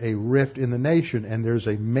caused a rift in the nation, and there's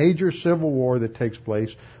a major civil war that takes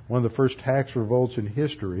place, one of the first tax revolts in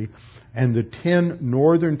history, and the 10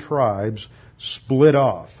 northern tribes split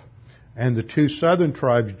off. And the 2 southern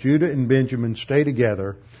tribes, Judah and Benjamin, stay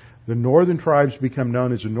together. The northern tribes become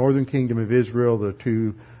known as the northern kingdom of Israel. The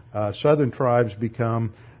 2 southern tribes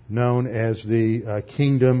become known as the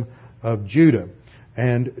kingdom of Judah.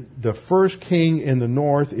 And the first king in the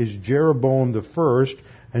north is Jeroboam the first.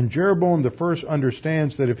 And Jeroboam the first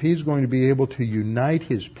understands that if he's going to be able to unite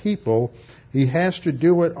his people, he has to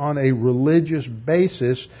do it on a religious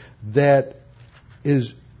basis that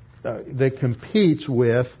competes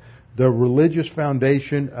with the religious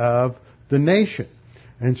foundation of the nation.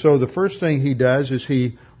 And so the first thing he does is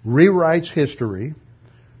he rewrites history.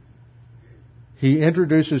 He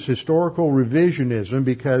introduces historical revisionism,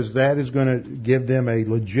 because that is going to give them a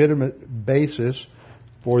legitimate basis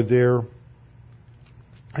for their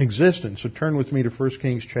existence. So turn with me to 1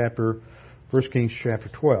 Kings chapter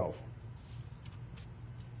 12.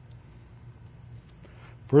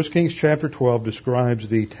 1 Kings chapter 12 describes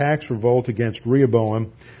the tax revolt against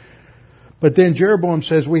Rehoboam. But then Jeroboam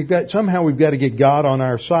says we've got to get God on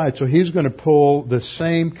our side. So he's going to pull the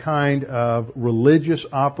same kind of religious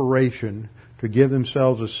operation to give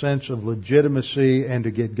themselves a sense of legitimacy and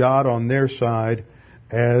to get God on their side,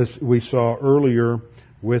 as we saw earlier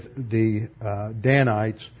with the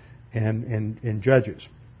Danites and Judges.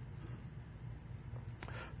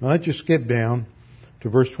 Now let's just skip down to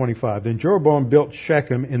verse 25. Then Jeroboam built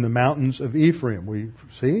Shechem in the mountains of Ephraim.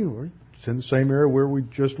 It's in the same area where we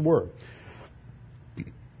just were.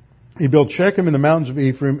 He built Shechem in the mountains of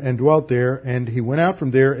Ephraim and dwelt there, and he went out from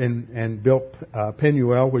there and built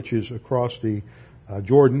Penuel, which is across the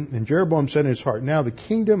Jordan. And Jeroboam said in his heart, now the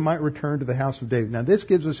kingdom might return to the house of David. Now this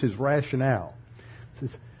gives us his rationale.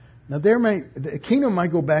 Now the kingdom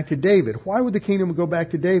might go back to David. Why would the kingdom go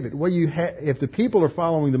back to David? Well, if the people are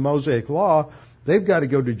following the Mosaic law, they've got to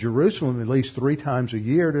go to Jerusalem at least 3 times a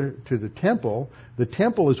year to the temple. The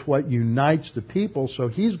temple is what unites the people, so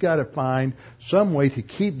he's got to find some way to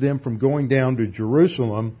keep them from going down to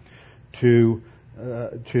Jerusalem to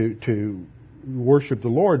worship the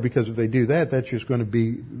Lord, because if they do that, that's just going to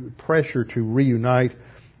be pressure to reunite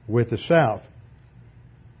with the south,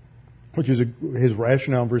 which is his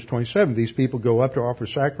rationale in verse 27. These people go up to offer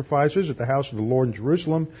sacrifices at the house of the Lord in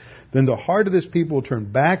Jerusalem. Then the heart of this people will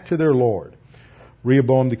turn back to their Lord,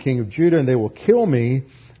 Rehoboam the king of Judah, and they will kill me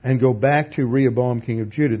and go back to Rehoboam king of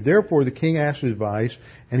Judah. Therefore the king asked his advice,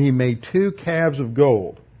 and he made 2 calves of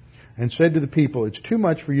gold and said to the people, it's too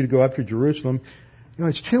much for you to go up to Jerusalem.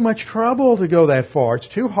 It's too much trouble to go that far. It's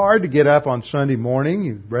too hard to get up on Sunday morning.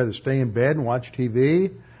 You'd rather stay in bed and watch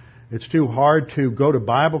TV. It's too hard to go to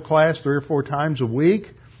Bible class 3 or 4 times a week.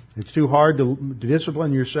 It's too hard to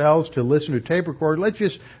discipline yourselves to listen to tape record. Let's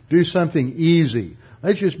just do something easy.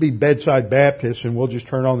 Let's just be bedside Baptists, and we'll just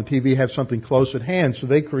turn on the TV, have something close at hand. So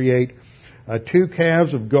they create 2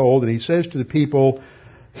 calves of gold, and he says to the people,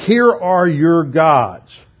 here are your gods.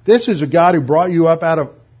 This is a God who brought you up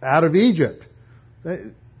out of Egypt.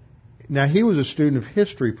 Now, he was a student of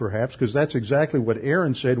history, perhaps, because that's exactly what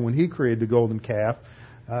Aaron said when he created the golden calf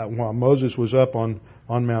while Moses was up on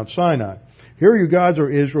Mount Sinai. Here are your gods, O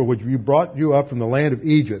Israel, which brought you up from the land of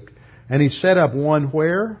Egypt. And he set up one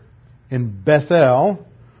where? In Bethel,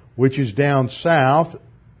 which is down south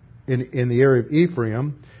in the area of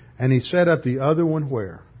Ephraim. And he set up the other one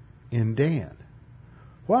where? In Dan.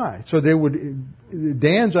 Why? So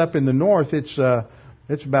Dan's up in the north. It's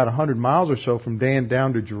about 100 miles or so from Dan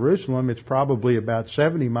down to Jerusalem. It's probably about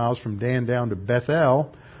 70 miles from Dan down to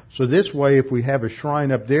Bethel. So this way, if we have a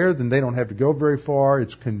shrine up there, then they don't have to go very far.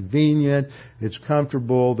 It's convenient. It's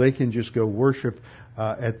comfortable. They can just go worship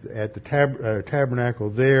at the tabernacle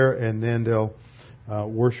there, and then they'll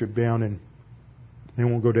worship down, and they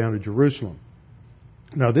won't go down to Jerusalem.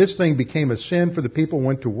 Now this thing became a sin, for the people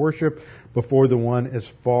went to worship before the one as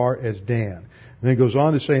far as Dan. And then it goes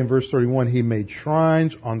on to say in verse 31, he made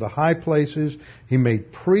shrines on the high places. He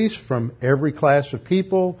made priests from every class of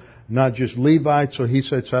people, not just Levites, so he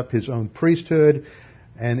sets up his own priesthood.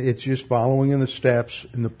 And it's just following in the steps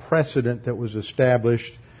in the precedent that was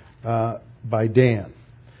established by Dan.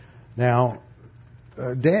 Now,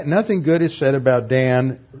 Dan, nothing good is said about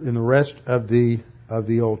Dan in the rest of the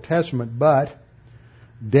Old Testament, but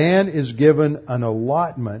Dan is given an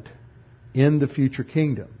allotment in the future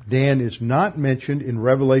kingdom. Dan is not mentioned in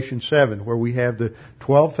Revelation 7, where we have the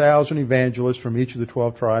 12,000 evangelists from each of the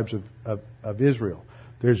 12 tribes of Israel.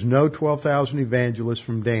 There's no 12,000 evangelists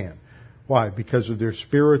from Dan. Why? Because of their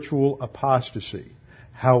spiritual apostasy.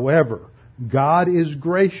 However, God is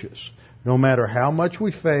gracious. No matter how much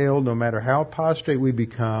we fail, no matter how apostate we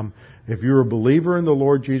become, if you're a believer in the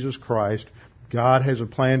Lord Jesus Christ, God has a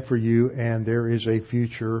plan for you, and there is a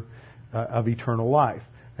future of eternal life.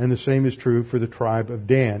 And the same is true for the tribe of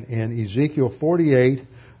Dan. In Ezekiel 48,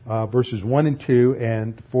 verses 1 and 2,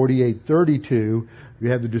 and 48:32, you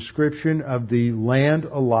have the description of the land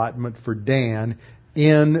allotment for Dan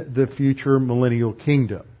in the future millennial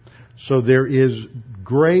kingdom. So there is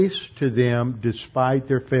grace to them despite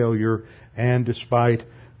their failure and despite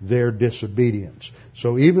their disobedience.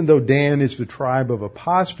 So even though Dan is the tribe of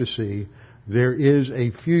apostasy, there is a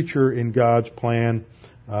future in God's plan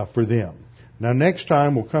for them. Now next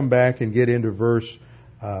time we'll come back and get into verse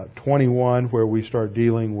 21, where we start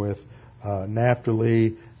dealing with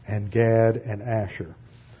Naphtali and Gad and Asher.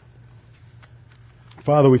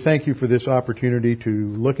 Father, we thank you for this opportunity to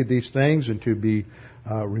look at these things and to be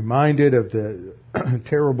reminded of the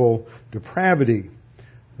terrible depravity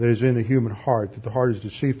that is in the human heart, that the heart is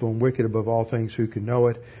deceitful and wicked above all things, who can know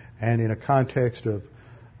it, and in a context of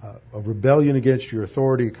rebellion against your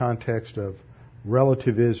authority, a context of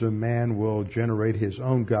relativism, man will generate his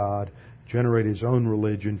own God, generate his own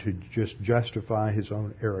religion to just justify his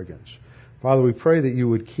own arrogance. Father, we pray that you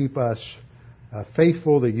would keep us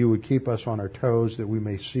faithful, that you would keep us on our toes, that we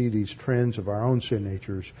may see these trends of our own sin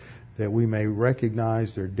natures, that we may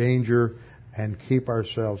recognize their danger and keep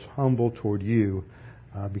ourselves humble toward you,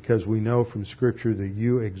 because we know from Scripture that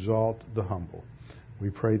you exalt the humble. We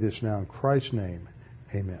pray this now in Christ's name.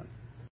 Amen.